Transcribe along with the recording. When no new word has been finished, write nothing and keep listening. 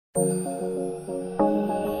Welcome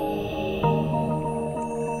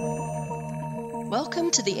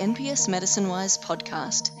to the NPS MedicineWise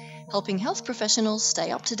podcast, helping health professionals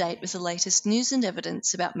stay up to date with the latest news and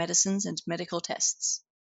evidence about medicines and medical tests.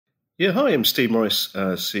 Yeah, hi, I'm Steve Morris,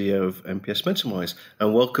 CEO of NPS MedicineWise,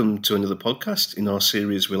 and welcome to another podcast in our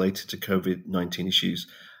series related to COVID-19 issues.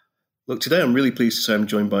 Look, today I'm really pleased to say I'm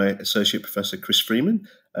joined by Associate Professor Chris Freeman,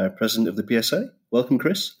 President of the PSA. Welcome,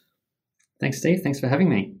 Chris. Thanks, Steve. Thanks for having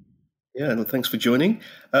me. Yeah, no, thanks for joining.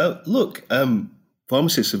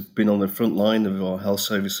 Pharmacists have been on the front line of our health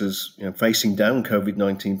services, facing down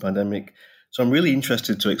COVID-19 pandemic. So I'm really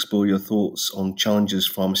interested to explore your thoughts on challenges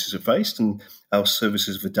pharmacists have faced and how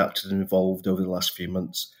services have adapted and evolved over the last few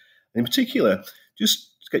months. And in particular, just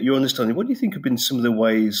to get your understanding, what do you think have been some of the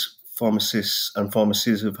ways pharmacists and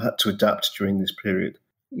pharmacies have had to adapt during this period?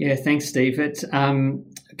 Yeah, thanks, Steve.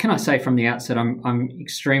 Can I say from the outset, I'm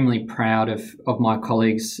extremely proud of my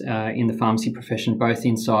colleagues in the pharmacy profession, both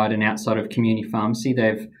inside and outside of community pharmacy.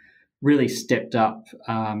 They've really stepped up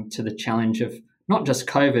to the challenge of not just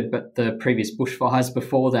COVID, but the previous bushfires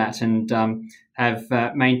before that, and have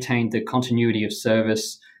maintained the continuity of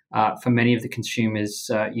service for many of the consumers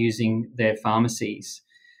using their pharmacies.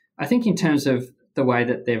 I think in terms of the way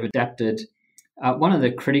that they've adapted, one of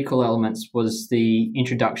the critical elements was the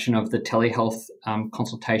introduction of the telehealth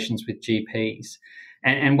consultations with GPs,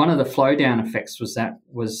 and one of the flow down effects was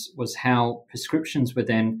how prescriptions were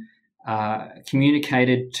then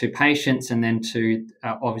communicated to patients and then to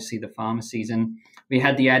obviously the pharmacies. And we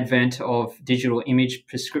had the advent of digital image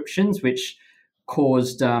prescriptions, which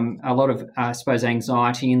caused a lot of,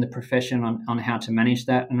 anxiety in the profession on how to manage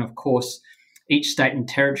that. And of course, each state and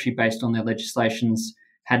territory, based on their legislations,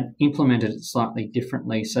 had implemented it slightly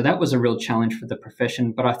differently. So that was a real challenge for the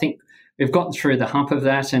profession. But I think we've gotten through the hump of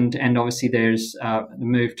that, and obviously there's the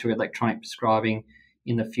move to electronic prescribing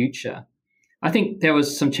in the future. I think there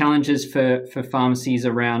was some challenges for pharmacies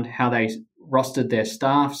around how they rostered their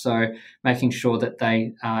staff, so making sure that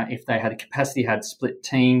they, if they had a capacity, had split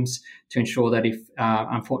teams to ensure that if,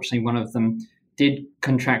 unfortunately, one of them did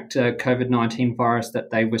contract COVID-19 virus,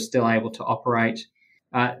 that they were still able to operate.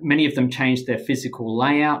 Many of them changed their physical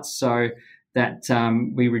layouts so that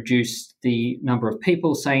we reduced the number of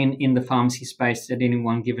people, say, in the pharmacy space at any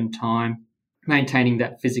one given time, maintaining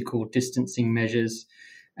that physical distancing measures.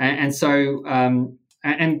 And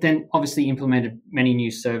then obviously implemented many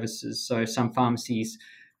new services. So some pharmacies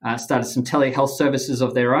started some telehealth services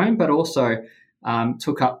of their own, but also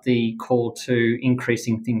took up the call to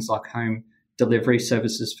increasing things like home delivery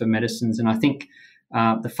services for medicines. And I think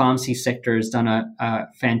the pharmacy sector has done a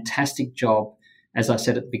fantastic job, as I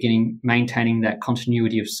said at the beginning, maintaining that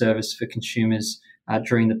continuity of service for consumers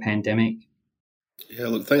during the pandemic. Yeah,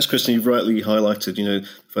 look, thanks, Kristen. You've rightly highlighted, the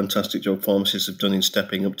fantastic job pharmacists have done in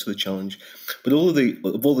stepping up to the challenge. But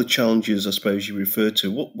of all the challenges, I suppose, you referred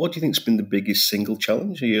to, what do you think has been the biggest single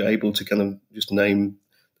challenge? Are you able to kind of just name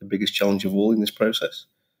the biggest challenge of all in this process?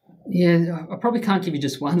 Yeah, I probably can't give you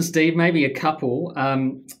just one, Steve, maybe a couple.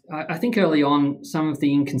 I think early on, some of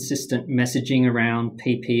the inconsistent messaging around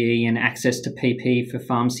PPE and access to PPE for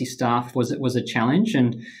pharmacy staff was a challenge,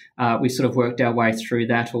 and we sort of worked our way through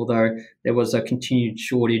that, although there was a continued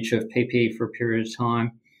shortage of PPE for a period of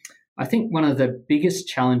time. I think one of the biggest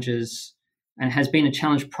challenges, and has been a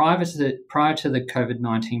challenge prior to the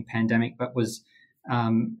COVID-19 pandemic, but was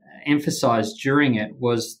emphasised during it,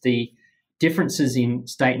 was the differences in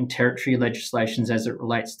state and territory legislations as it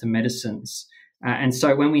relates to medicines. And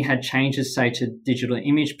so when we had changes, say, to digital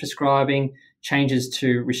image prescribing, changes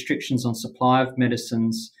to restrictions on supply of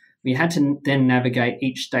medicines, we had to then navigate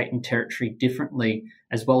each state and territory differently,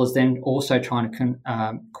 as well as then also trying to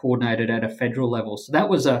coordinate it at a federal level. So that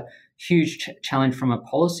was a huge challenge from a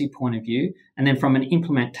policy point of view. And then from an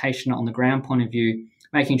implementation on the ground point of view,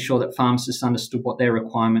 making sure that pharmacists understood what their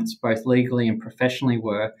requirements, both legally and professionally,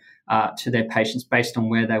 were to their patients based on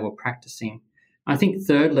where they were practicing. I think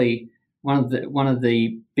thirdly, one of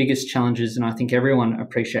the biggest challenges, and I think everyone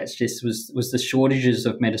appreciates this, was the shortages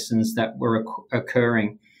of medicines that were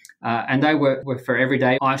occurring. And they were for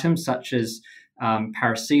everyday items such as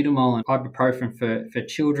paracetamol and ibuprofen for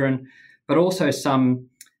children, but also some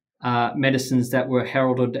medicines that were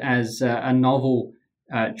heralded as a novel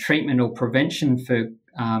treatment or prevention for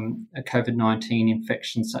a COVID-19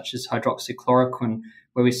 infection, such as hydroxychloroquine,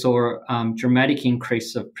 where we saw a dramatic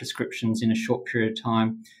increase of prescriptions in a short period of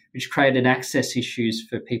time, which created access issues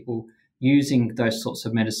for people using those sorts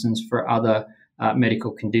of medicines for other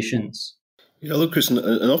medical conditions. Yeah, look, Chris,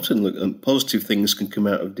 and often positive things can come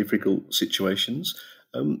out of difficult situations.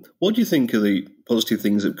 What do you think are the positive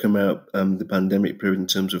things that come out the pandemic period in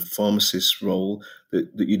terms of pharmacists' role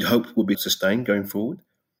that you'd hope will be sustained going forward?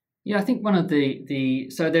 Yeah, I think one of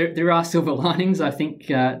so there are silver linings, I think,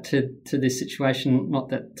 to this situation. Not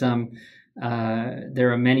that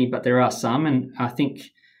there are many, but there are some, and I think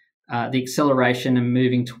the acceleration and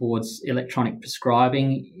moving towards electronic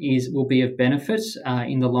prescribing will be of benefit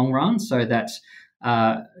in the long run, so that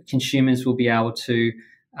consumers will be able to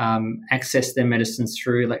access their medicines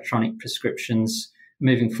through electronic prescriptions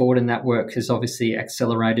moving forward, and that work has obviously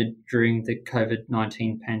accelerated during the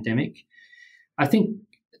COVID-19 pandemic. I think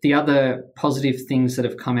the other positive things that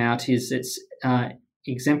have come out is it's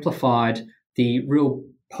exemplified the real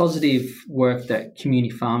positive work that community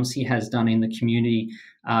pharmacy has done in the community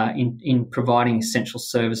in providing essential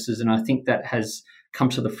services, and I think that has come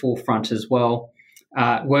to the forefront as well,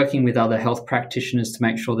 working with other health practitioners to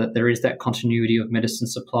make sure that there is that continuity of medicine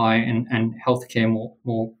supply and healthcare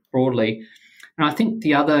more broadly. And I think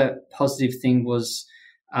the other positive thing was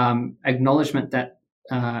acknowledgement that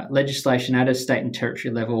legislation at a state and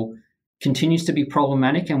territory level continues to be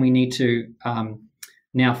problematic, and we need to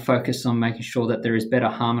now focus on making sure that there is better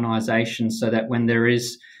harmonisation, so that when there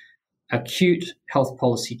is acute health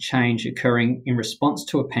policy change occurring in response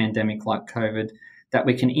to a pandemic like COVID, that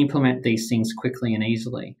we can implement these things quickly and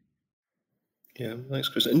easily. Yeah, thanks,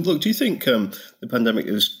 Chris. And look, do you think the pandemic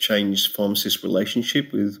has changed pharmacists'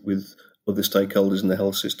 relationship with other stakeholders in the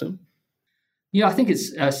health system? Yeah, I think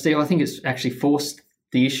it's, Steve, I think it's actually forced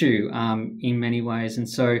the issue in many ways. And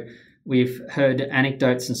so we've heard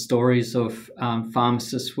anecdotes and stories of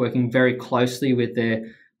pharmacists working very closely with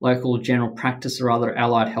their local general practice or other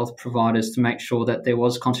allied health providers to make sure that there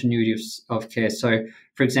was continuity of care. So,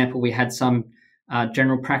 for example, we had some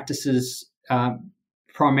general practices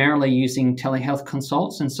primarily using telehealth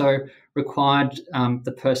consults, and so required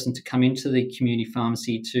the person to come into the community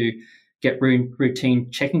pharmacy to get routine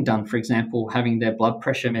checking done, for example, having their blood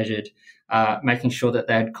pressure measured, making sure that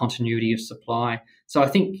they had continuity of supply. So I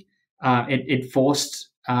think it forced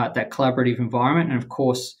that collaborative environment. And of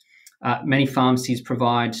course, many pharmacies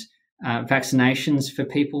provide vaccinations for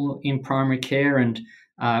people in primary care, and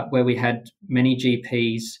where we had many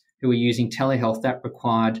GPs who were using telehealth, that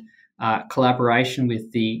required collaboration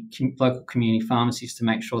with the local community pharmacies to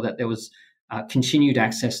make sure that there was continued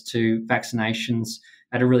access to vaccinations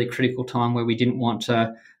at a really critical time where we didn't want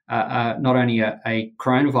not only a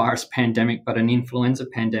coronavirus pandemic, but an influenza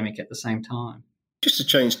pandemic at the same time. Just to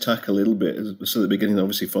change tack a little bit, so at the beginning,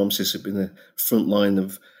 obviously, pharmacists have been the front line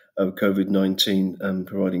of COVID-19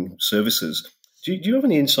 providing services. Do you have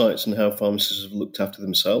any insights on how pharmacists have looked after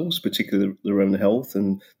themselves, particularly their own health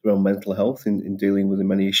and their own mental health in dealing with the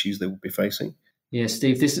many issues they will be facing? Yeah,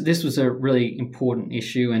 Steve, this was a really important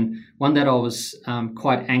issue, and one that I was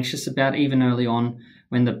quite anxious about even early on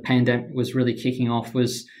when the pandemic was really kicking off,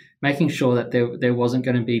 was making sure that there wasn't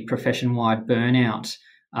going to be profession-wide burnout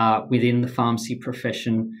within the pharmacy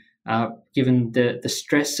profession, given the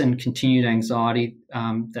stress and continued anxiety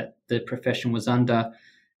that the profession was under,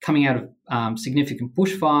 coming out of significant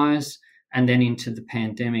bushfires and then into the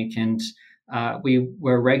pandemic. And we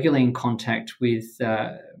were regularly in contact with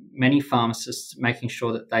many pharmacists, making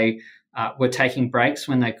sure that they were taking breaks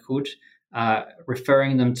when they could,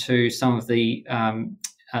 referring them to some of the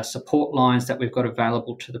support lines that we've got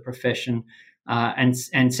available to the profession, and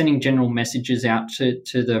sending general messages out to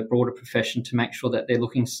the broader profession to make sure that they're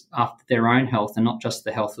looking after their own health and not just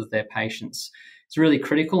the health of their patients. It's really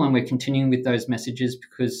critical, and we're continuing with those messages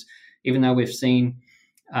because even though we've seen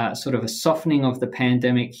sort of a softening of the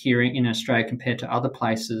pandemic here in Australia compared to other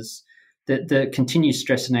places, the continued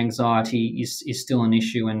stress and anxiety is still an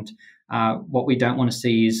issue. And what we don't want to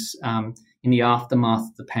see is in the aftermath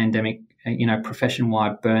of the pandemic,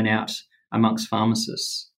 profession-wide burnout amongst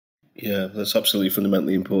pharmacists. Yeah, that's absolutely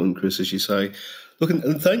fundamentally important, Chris, as you say. Look,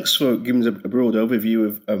 and thanks for giving us a broad overview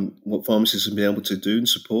of what pharmacists have been able to do and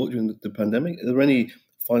support during the pandemic. Are there any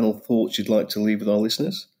final thoughts you'd like to leave with our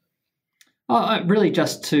listeners? Really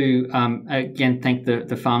just to, again, thank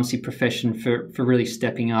the pharmacy profession for really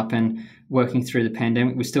stepping up and working through the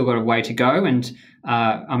pandemic. We've still got a way to go, and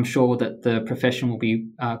I'm sure that the profession will be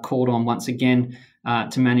called on once again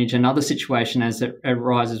to manage another situation as it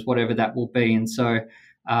arises, whatever that will be. And so,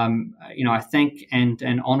 I thank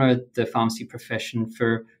and honour the pharmacy profession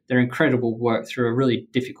for their incredible work through a really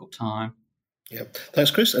difficult time. Yeah.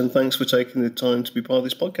 Thanks, Chris, and thanks for taking the time to be part of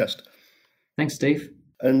this podcast. Thanks, Steve.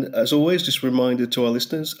 And as always, just a reminder to our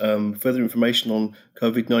listeners, further information on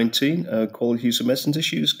COVID-19 quality use of medicines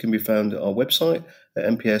issues can be found at our website at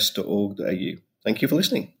mps.org.au. Thank you for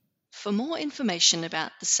listening. For more information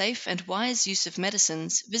about the safe and wise use of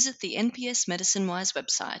medicines, visit the NPS Medicine Wise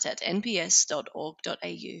website at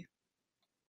nps.org.au.